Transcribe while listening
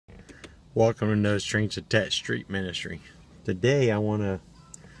Welcome to No Strings Attached Street Ministry. Today I want to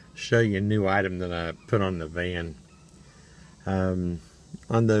show you a new item that I put on the van. On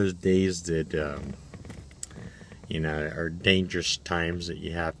those days that are dangerous times that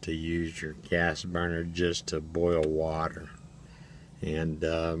you have to use your gas burner just to boil water, and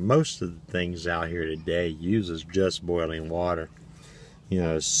most of the things out here today uses just boiling water.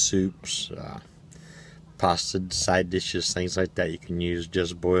 Soups, pasta, side dishes, things like that. You can use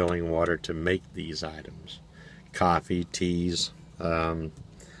just boiling water to make these items. Coffee, teas,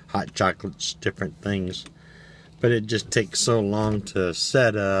 hot chocolates, different things. But it just takes so long to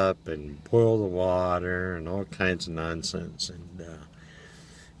set up and boil the water and all kinds of nonsense. And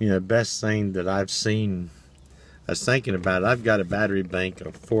the best thing that I've seen, I was thinking about it, I've got a battery bank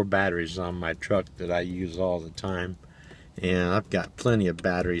of 4 batteries on my truck that I use all the time. And I've got plenty of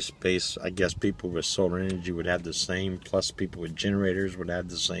battery space. I guess people with solar energy would have the same, plus people with generators would have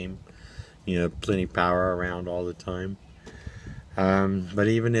the same. Plenty of power around all the time. But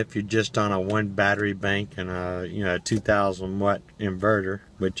even if you're just on a 1 battery bank and a 2,000 watt inverter,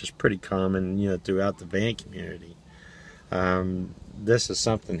 which is pretty common throughout the van community, this is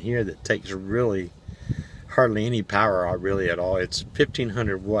something here that takes really hardly any power really at all. It's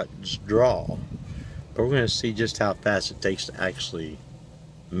 1,500 watts draw. But we're going to see just how fast it takes to actually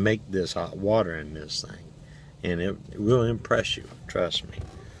make this hot water in this thing. And it will impress you, trust me.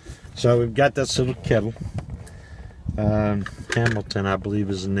 So we've got this little kettle. Hamilton, I believe,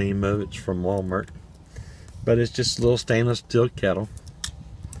 is the name of it. It's from Walmart. But it's just a little stainless steel kettle.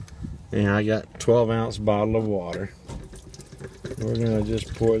 And I got a 12-ounce bottle of water. We're going to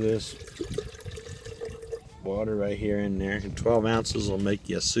just pour this water right here in there, and 12 ounces will make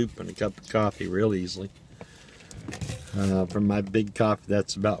you a soup and a cup of coffee real easily. For my big coffee,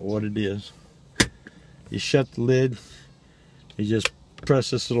 that's about what it is. You shut the lid, you just press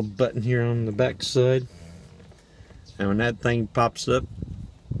this little button here on the back side, and when that thing pops up,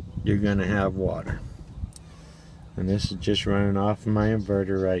 you're going to have water. And this is just running off of my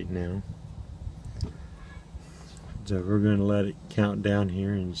inverter right now. So we're going to let it count down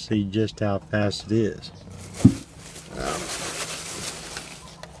here and see just how fast it is.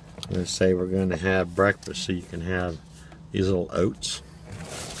 Let's say we're going to have breakfast, so you can have these little oats.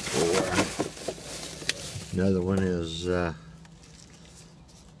 Or another one is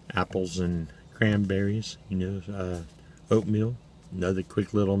apples and cranberries, oatmeal. Another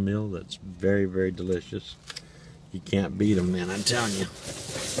quick little meal that's very, very delicious. You can't beat them, man, I'm telling you.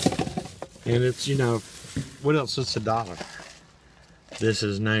 And it's, what else is $1? This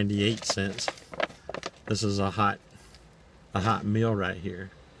is 98 cents. This is a hot meal right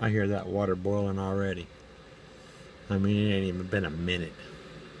here. I hear that water boiling already. I mean, it ain't even been a minute.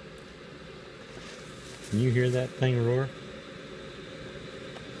 Can you hear that thing roar?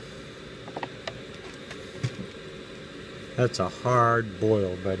 That's a hard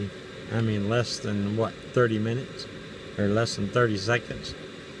boil, buddy. I mean, less than, 30 minutes? Or less than 30 seconds.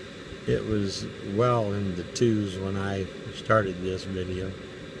 It was well in the 2s when I started this video.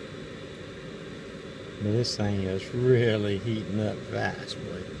 But this thing is really heating up fast,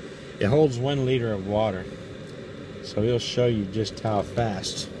 boy. It holds 1 liter of water, so it'll show you just how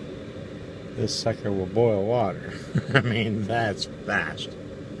fast this sucker will boil water. I mean, that's fast.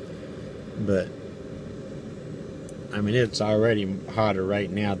 But I mean, it's already hotter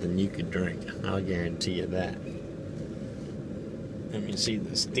right now than you could drink. I'll guarantee you that. Let me see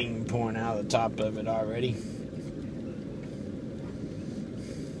the steam pouring out of the top of it already.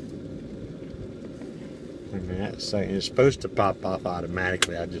 I mean, that's it's supposed to pop off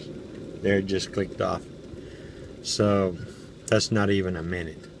automatically. It just clicked off. So that's not even a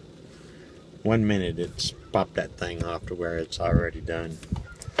minute. 1 minute, it's popped that thing off to where it's already done.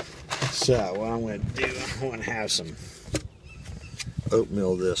 So what I'm going to do, I want to have some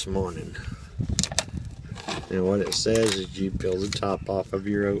oatmeal this morning. And what it says is you peel the top off of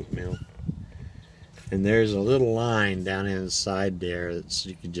your oatmeal. And there's a little line down inside there that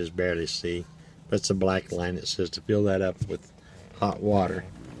you can just barely see. That's a black line that says to fill that up with hot water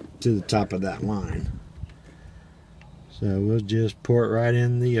to the top of that line. So we'll just pour it right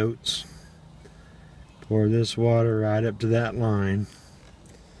in the oats. Pour this water right up to that line.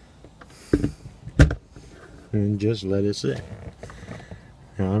 And just let it sit.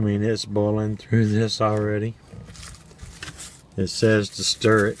 Now, I mean, it's boiling through this already. It says to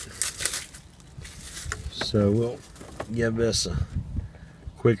stir it. So we'll give this a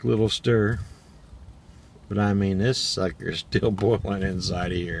quick little stir. But I mean, this sucker's still boiling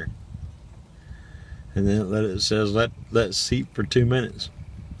inside of here. And then it says let it seep for 2 minutes.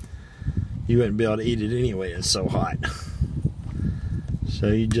 You wouldn't be able to eat it anyway, it's so hot. So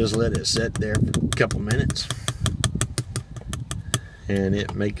you just let it sit there for a couple minutes and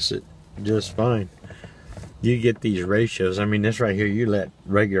it makes it just fine. You get these ratios. I mean, this right here, you let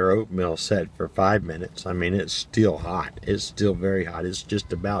regular oatmeal set for 5 minutes. I mean, it's still hot. It's still very hot. It's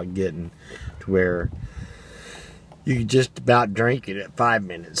just about getting to where you can just about drink it at 5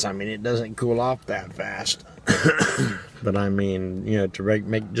 minutes. I mean, it doesn't cool off that fast. But I mean, you know, to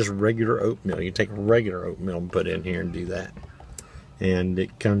make just regular oatmeal, you take regular oatmeal and put in here and do that, and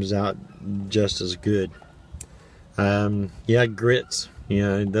it comes out just as good. Yeah, grits. You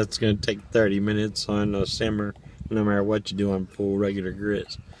know, that's going to take 30 minutes on a simmer, no matter what you do on full regular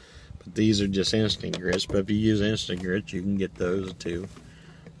grits. But these are just instant grits. But if you use instant grits, you can get those too.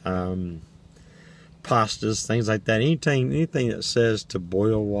 Pastas, things like that. Anything that says to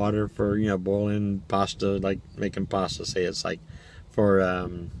boil water for, you know, boiling pasta, like making pasta. Say it's like for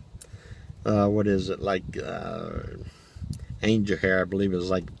what is it, like angel hair, I believe it was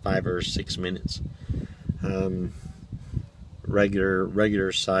like 5 or 6 minutes.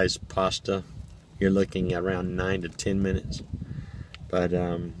 Regular size pasta, you're looking at around 9 to 10 minutes. But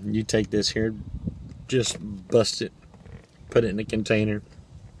you take this here, just bust it, put it in a container,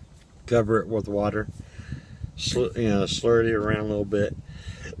 cover it with water, slur it around a little bit,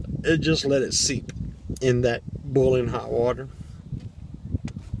 and just let it seep in that boiling hot water.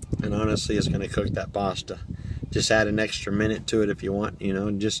 And honestly, it's going to cook that pasta. Just add an extra minute to it if you want, you know,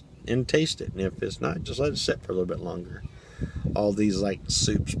 and taste it. And if it's not, just let it sit for a little bit longer. All these like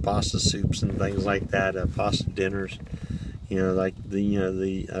soups, pasta soups and things like that, pasta dinners, you know, like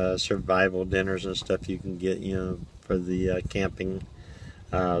the survival dinners and stuff you can get, you know, for the camping.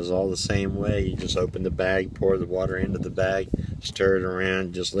 It's all the same way. You just open the bag, pour the water into the bag, stir it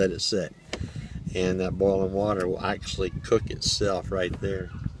around, just let it sit, and that boiling water will actually cook itself right there.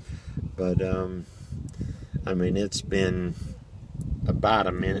 But I mean, it's been about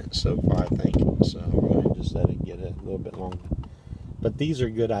a minute so far, I think. So I'm going to just let it get a little bit longer. But these are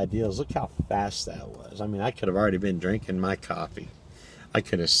good ideas. Look how fast that was. I mean, I could have already been drinking my coffee. I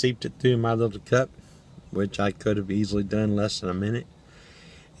could have seeped it through my little cup, which I could have easily done less than a minute,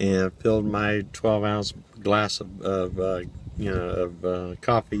 and filled my 12-ounce glass of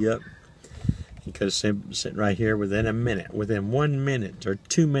coffee up. You could have sit right here within a minute, within 1 minute or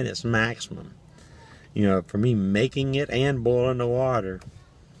 2 minutes maximum. You know, for me making it and boiling the water,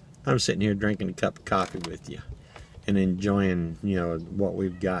 I'm sitting here drinking a cup of coffee with you and enjoying, you know, what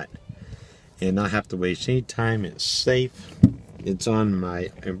we've got, and not have to waste any time. It's safe. It's on my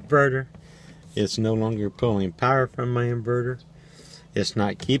inverter. It's no longer pulling power from my inverter. It's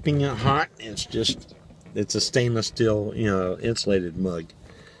not keeping it hot. It's a stainless steel, you know, insulated mug,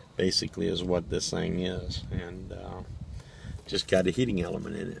 basically, is what this thing is, and just got a heating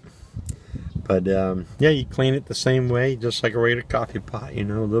element in it. But yeah, you clean it the same way, just like a regular coffee pot, you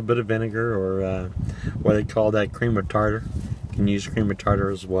know, a little bit of vinegar, or what they call that, cream of tartar. You can use cream of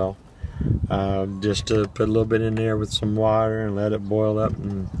tartar as well. Just to put a little bit in there with some water and let it boil up,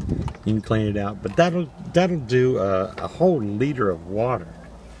 and you can clean it out. But that'll do a whole liter of water.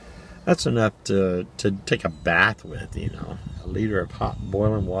 That's enough to take a bath with, you know. A liter of hot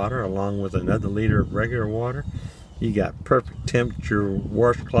boiling water along with another liter of regular water. You got perfect temperature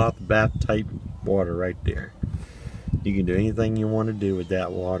washcloth bath type water right there. You can do anything you want to do with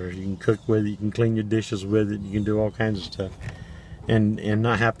that water. You can cook with it, you can clean your dishes with it, you can do all kinds of stuff. And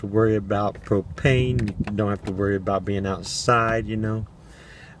not have to worry about propane. You don't have to worry about being outside, you know.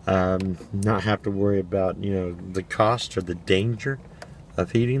 Not have to worry about, you know, the cost or the danger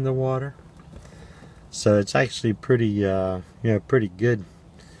of heating the water. So it's actually pretty pretty good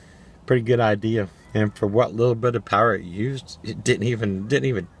idea. And for what little bit of power it used, it didn't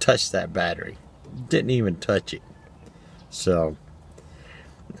even touch that battery. Didn't even touch it. So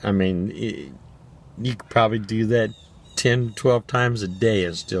I mean, you could probably do that 10, 12 times a day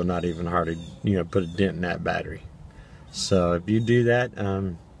and still not even hardly, you know, put a dent in that battery. So if you do that,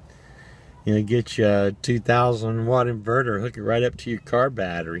 you know, get you a 2,000 watt inverter, hook it right up to your car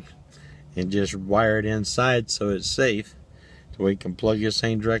battery, and just wire it inside so it's safe, so you can plug this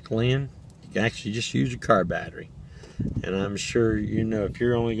thing directly in. You can actually just use your car battery. And I'm sure, you know, if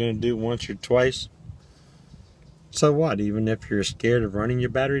you're only going to do it once or twice, so what? Even if you're scared of running your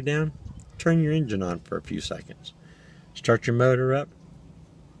battery down, turn your engine on for a few seconds. Start your motor up,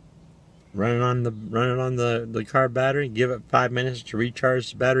 run it on the car battery, give it 5 minutes to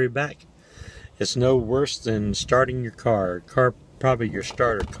recharge the battery back. It's no worse than starting your car. Probably your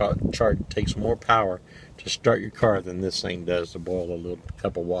starter chart takes more power to start your car than this thing does to boil a little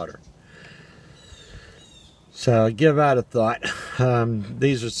cup of water. So give that a thought.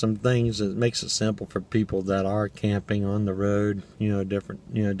 these are some things that makes it simple for people that are camping on the road.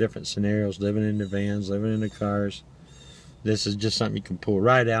 Different scenarios, living in the vans, living in the cars. This is just something you can pull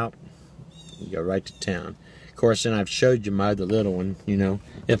right out and go right to town. Of course, then I've showed you my other little one.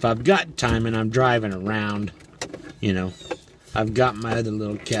 If I've got time and I'm driving around, I've got my other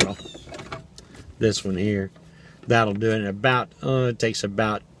little kettle. This one here, that'll do it in it takes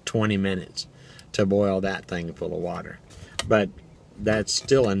about 20 minutes to boil that thing full of water. But that's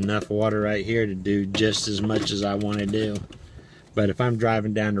still enough water right here to do just as much as I want to do. But if I'm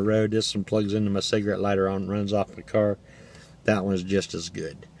driving down the road, this one plugs into my cigarette lighter on, runs off the car. That one's just as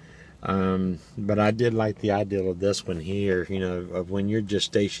good. But I did like the idea of this one here, of when you're just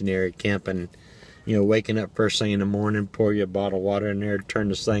stationary camping, waking up first thing in the morning, pour you a bottle of water in there, turn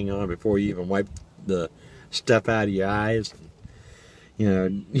this thing on before you even wipe the stuff out of your eyes.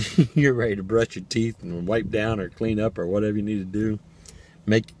 You're ready to brush your teeth and wipe down or clean up or whatever you need to do.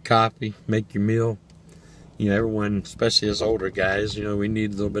 Make your coffee, make your meal. Everyone, especially us older guys, we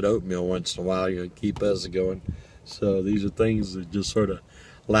need a little bit of oatmeal once in a while, to keep us going. So these are things that just sort of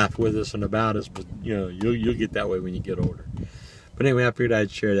laugh with us and about us, but you'll get that way when you get older. But anyway, I figured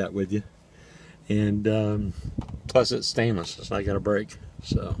I'd share that with you. And plus it's stainless, it's not going to break.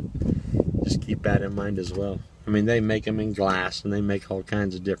 So just keep that in mind as well. I mean, they make them in glass, and they make all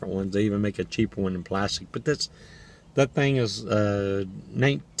kinds of different ones. They even make a cheaper one in plastic. But that thing is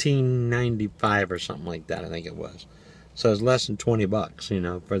 $19.95 or something like that, I think it was. So it's less than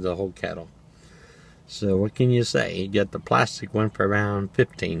 $20, for the whole kettle. So what can you say? You get the plastic one for around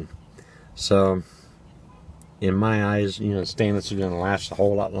 $15. So in my eyes, stainless is going to last a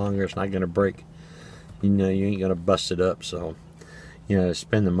whole lot longer. It's not going to break. You ain't going to bust it up. So,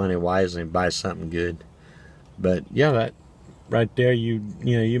 spend the money wisely and buy something good. But yeah, that right there, you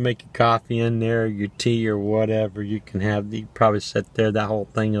make your coffee in there, your tea or whatever you can have. You probably sit there. That whole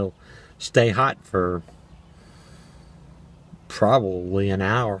thing will stay hot for probably an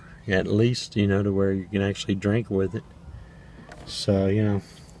hour at least. To where you can actually drink with it. So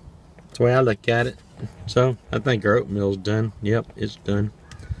that's the way I look at it. So I think our oatmeal's done. Yep, it's done.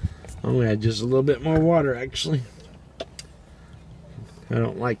 Only add just a little bit more water actually. I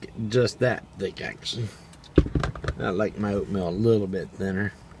don't like it just that thick actually. I like my oatmeal a little bit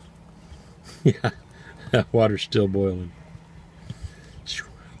thinner. Yeah, that water's still boiling.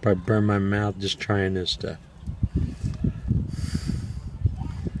 Probably burn my mouth just trying this stuff.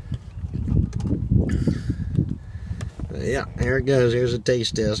 But yeah, here it goes. Here's a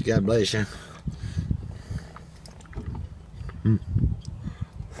taste test. God bless you.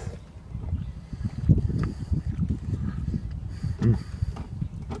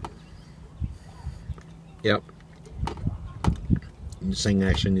 Yep. This thing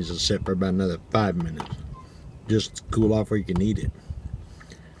actually needs to sit for about another 5 minutes. Just to cool off where you can eat it.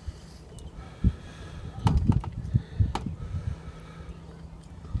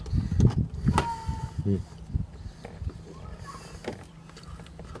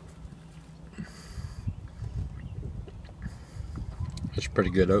 That's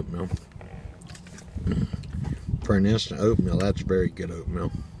pretty good oatmeal. For an instant oatmeal, that's very good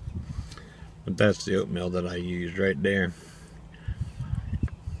oatmeal. But that's the oatmeal that I used right there.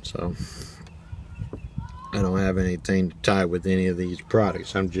 So I don't have anything to tie with any of these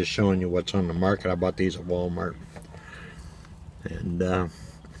products. I'm just showing you what's on the market. I bought these at Walmart. And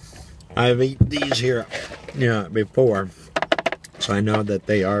I've eaten these here before. So I know that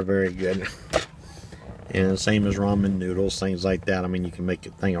they are very good. And same as ramen noodles, things like that. I mean, you can make a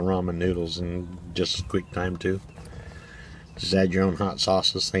thing of ramen noodles in just a quick time too. Just add your own hot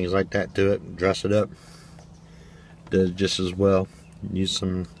sauces, things like that to it, and dress it up. Does just as well. Use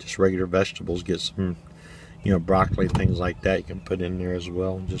some just regular vegetables, get some, broccoli, things like that you can put in there as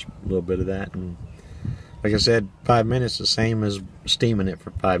well. Just a little bit of that. And like I said, 5 minutes, the same as steaming it for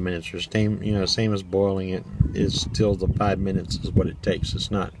 5 minutes, or same as boiling it. Is still the 5 minutes is what it takes.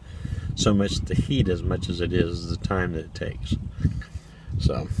 It's not so much the heat as much as it is the time that it takes.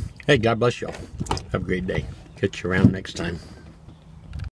 So, hey, God bless y'all. Have a great day. Catch you around next time.